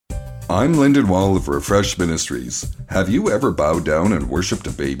I'm Lyndon Wall of Refresh Ministries. Have you ever bowed down and worshipped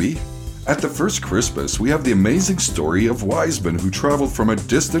a baby? At the first Christmas, we have the amazing story of wise men who traveled from a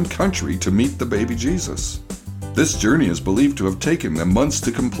distant country to meet the baby Jesus. This journey is believed to have taken them months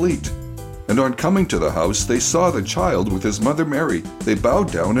to complete. And on coming to the house, they saw the child with his mother Mary. They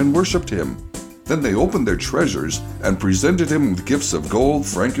bowed down and worshipped him. Then they opened their treasures and presented him with gifts of gold,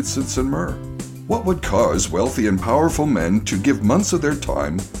 frankincense, and myrrh. What would cause wealthy and powerful men to give months of their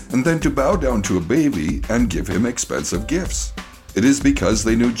time and then to bow down to a baby and give him expensive gifts? It is because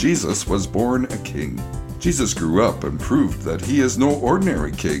they knew Jesus was born a king. Jesus grew up and proved that he is no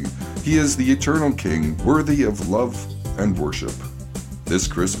ordinary king. He is the eternal king, worthy of love and worship. This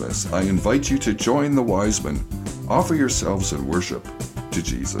Christmas, I invite you to join the wise men. Offer yourselves in worship to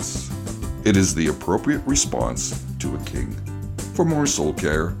Jesus. It is the appropriate response to a king. For more soul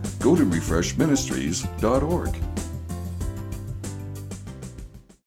care, go to refreshministries.org.